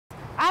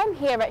I'm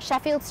here at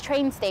Sheffield's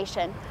train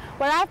station,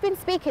 where I've been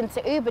speaking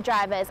to Uber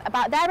drivers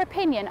about their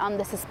opinion on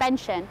the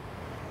suspension.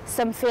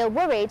 Some feel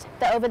worried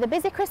that over the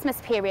busy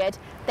Christmas period,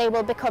 they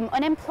will become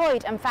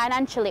unemployed and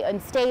financially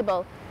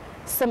unstable.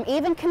 Some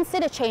even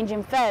consider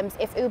changing firms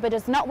if Uber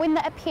does not win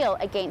the appeal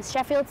against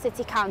Sheffield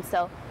City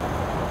Council.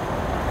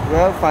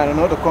 Well, find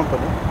another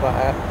company, but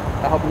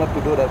I hope not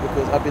to do that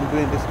because I've been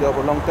doing this job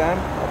a long time.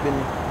 I've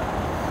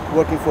been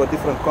working for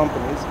different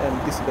companies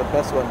and this is the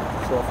best one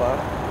so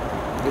far.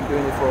 I've been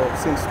doing it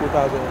since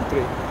 2003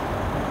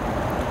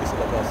 and this is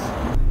the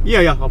best.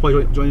 Yeah, I'll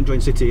probably join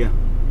City, yeah,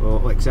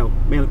 or Excel,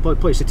 mainly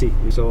probably City.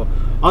 So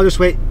I'll just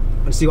wait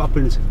and see what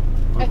happens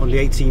on the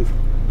 18th.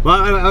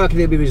 But I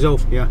reckon it'll be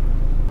resolved, yeah.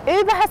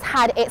 Uber has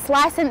had its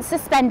licence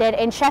suspended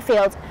in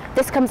Sheffield.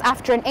 This comes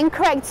after an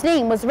incorrect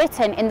name was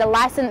written in the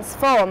licence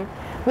form.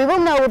 We will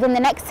know within the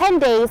next 10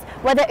 days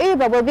whether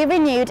Uber will be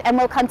renewed and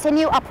will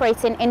continue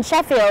operating in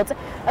Sheffield.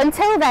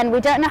 Until then,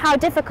 we don't know how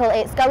difficult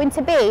it's going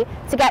to be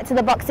to get to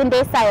the Boxing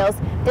Day sales.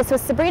 This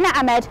was Sabrina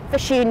Ahmed for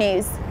Shoe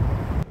News.